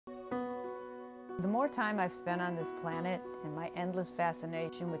The more time I've spent on this planet and my endless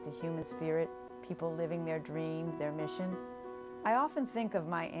fascination with the human spirit, people living their dream, their mission, I often think of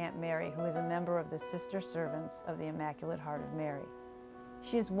my Aunt Mary, who is a member of the Sister Servants of the Immaculate Heart of Mary.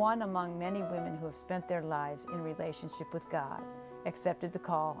 She is one among many women who have spent their lives in relationship with God, accepted the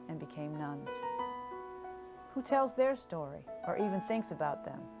call, and became nuns. Who tells their story or even thinks about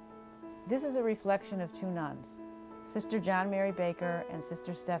them? This is a reflection of two nuns, Sister John Mary Baker and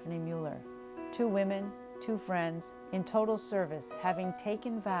Sister Stephanie Mueller, two women, two friends, in total service, having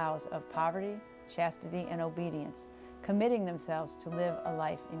taken vows of poverty, chastity, and obedience, committing themselves to live a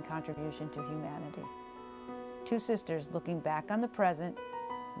life in contribution to humanity. Two sisters looking back on the present,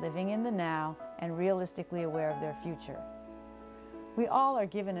 living in the now, and realistically aware of their future. We all are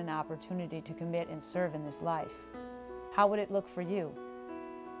given an opportunity to commit and serve in this life. How would it look for you?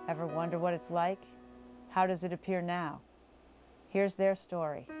 Ever wonder what it's like? How does it appear now? Here's their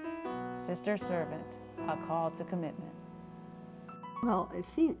story. Sister Servant, a call to commitment. Well,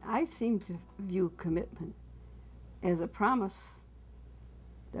 I seem to view commitment as a promise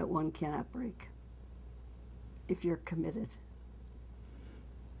that one cannot break if you're committed.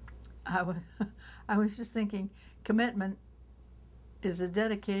 I was just thinking, commitment is a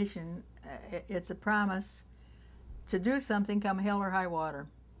dedication. It's a promise to do something come hell or high water.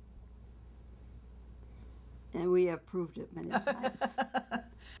 And we have proved it many times.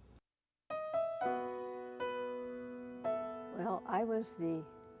 Well, I was the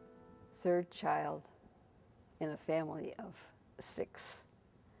third child in a family of 6.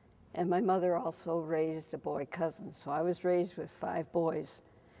 And my mother also raised a boy cousin, so I was raised with 5 boys,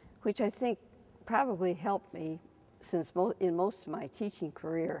 which I think probably helped me since in most of my teaching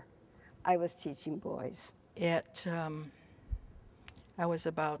career, I was teaching boys. I was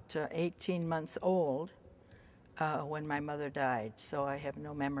about 18 months old when my mother died, so I have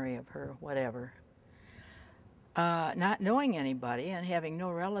no memory of her, whatever. Not knowing anybody and having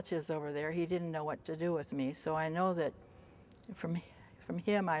no relatives over there, he didn't know what to do with me. So I know that from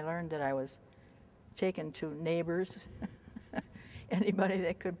him I learned that I was taken to neighbors, anybody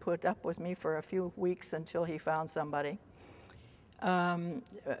that could put up with me for a few weeks until he found somebody.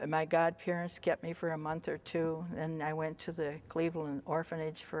 My godparents kept me for a month or 2, and I went to the Cleveland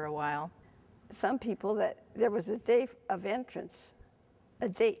orphanage for a while. Some people there was a day of entrance, a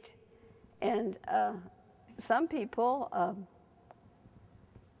date, and some people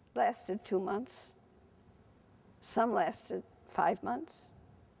lasted 2 months, some lasted 5 months.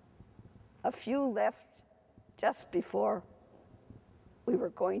 A few left just before we were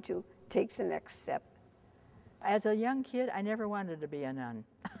going to take the next step. As a young kid, I never wanted to be a nun.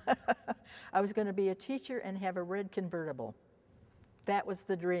 I was going to be a teacher and have a red convertible. That was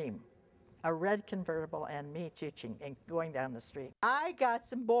the dream. A red convertible and me teaching and going down the street. I got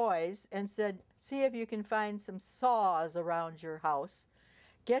some boys and said, see if you can find some saws around your house.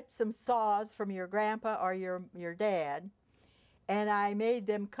 Get some saws from your grandpa or your dad. And I made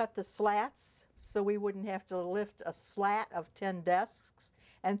them cut the slats so we wouldn't have to lift a slat of 10 desks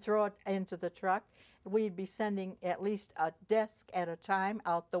and throw it into the truck. We'd be sending at least a desk at a time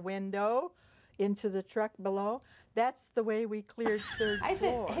out the window into the truck below. That's the way we cleared third floor. I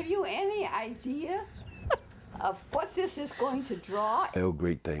said, have you any idea of what this is going to draw? I owe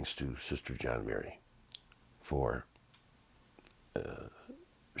great thanks to Sister John Mary for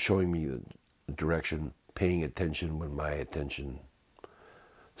showing me the direction, paying attention when my attention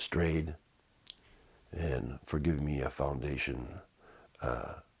strayed, and for giving me a foundation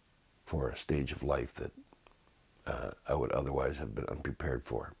for a stage of life that I would otherwise have been unprepared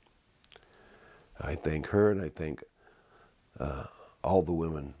for. I thank her, and I thank all the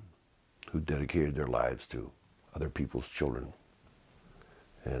women who dedicated their lives to other people's children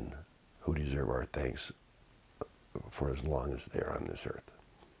and who deserve our thanks for as long as they are on this earth.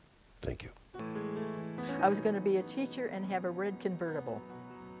 Thank you. I was going to be a teacher and have a red convertible.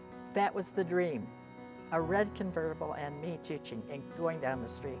 That was the dream. A red convertible and me teaching and going down the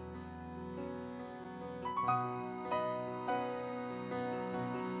street.